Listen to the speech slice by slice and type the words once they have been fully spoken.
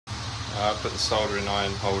put the soldering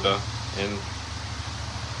iron holder in.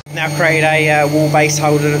 Now created a wall base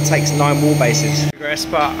holder that takes 9 wall bases.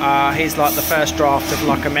 But here's like the first draft of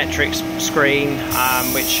like a metrics screen,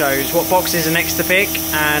 which shows what boxes are next to pick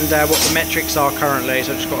and what the metrics are currently.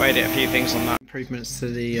 So I've just got to edit a few things on that. Improvements to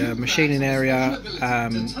the machining area.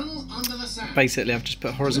 Basically I've just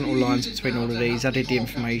put horizontal lines between all of these, added the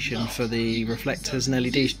information for the reflectors and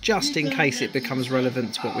LEDs just in case it becomes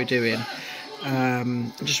relevant to what we're doing.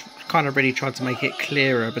 Just kind of really tried to make it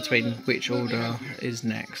clearer between which order is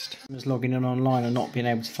next. I was logging in online and not being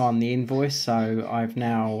able to find the invoice, so I've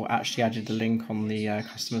now actually added the link on the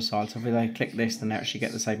customer side. So if they click this, then they actually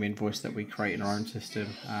get the same invoice that we create in our own system.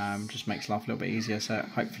 Just makes life a little bit easier, so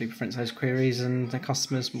hopefully prevents those queries and the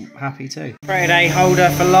customer's happy too. Created a holder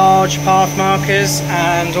for large path markers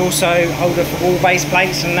and also holder for wall base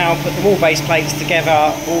plates, and now put the wall base plates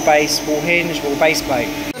together, wall base, wall hinge, wall base plate.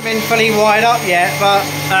 Hasn't been fully wired up yet, but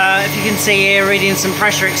if you can see here, reading some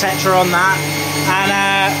pressure etc on that, and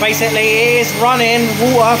basically it is running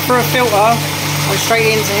water through a filter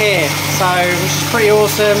straight into here, so which is pretty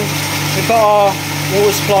awesome. We've got our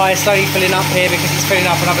water supply slowly filling up here because it's filling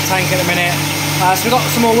up another tank at the minute, so we've got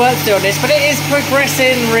some more work to do on this, but it is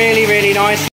progressing really nice.